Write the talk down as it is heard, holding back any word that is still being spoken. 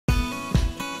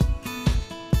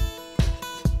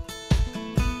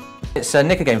It's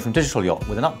Nick again from Digital Yacht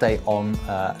with an update on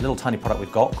a little tiny product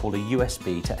we've got called a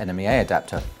USB to NMEA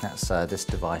adapter. That's this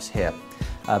device here.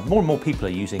 More and more people are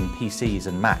using PCs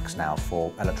and Macs now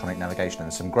for electronic navigation,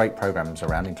 and some great programs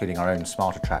around, including our own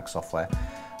SmarterTrack software.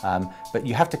 But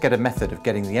you have to get a method of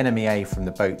getting the NMEA from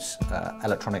the boat's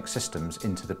electronic systems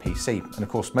into the PC. And of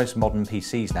course, most modern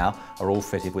PCs now are all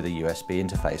fitted with a USB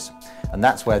interface. And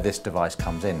that's where this device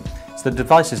comes in. So the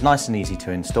device is nice and easy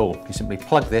to install. You simply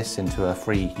plug this into a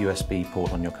free USB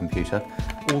port on your computer.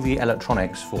 All the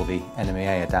electronics for the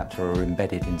NMEA adapter are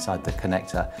embedded inside the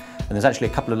connector. And there's actually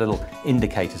a couple of little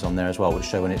indicators on there as well, which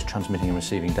show when it's transmitting and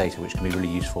receiving data, which can be really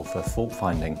useful for fault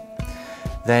finding.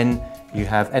 Then you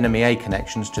have NMEA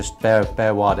connections, just bare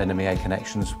wired NMEA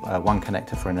connections, one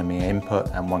connector for NMEA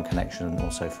input and one connection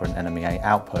also for an NMEA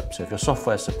output. So if your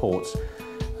software supports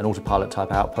an autopilot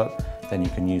type output, then you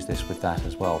can use this with that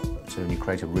as well. So when you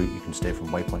create a route, you can steer from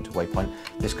waypoint to waypoint.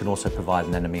 This can also provide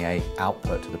an NMEA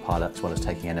output to the pilot as well as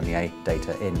taking NMEA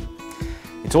data in.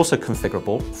 It's also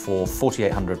configurable for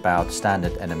 4800 baud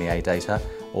standard NMEA data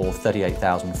or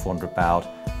 38,400 baud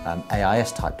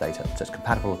AIS type data, so it's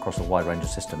compatible across a wide range of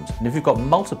systems. And if you've got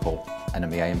multiple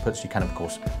NMEA inputs, you can of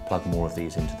course plug more of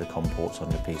these into the COM ports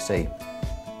on your PC.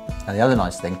 And the other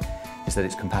nice thing is that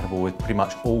it's compatible with pretty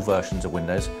much all versions of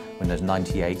Windows, Windows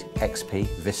 98, XP,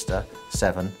 Vista,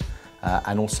 7,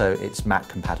 and also it's Mac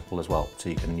compatible as well, so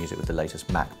you can use it with the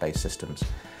latest Mac-based systems.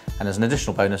 And as an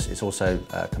additional bonus, it's also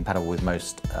compatible with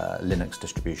most Linux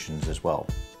distributions as well.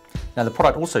 Now the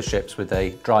product also ships with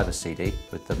a driver CD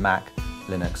with the Mac,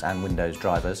 Linux and Windows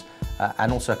drivers,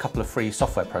 and also a couple of free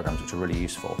software programs which are really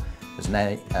useful. There's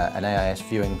an AIS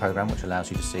viewing program which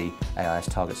allows you to see AIS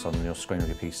targets on your screen of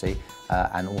your PC,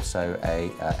 and also a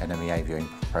NMEA viewing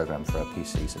program for a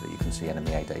PC so that you can see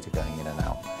NMEA data going in and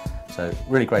out. So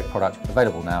really great product,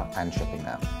 available now and shipping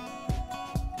now.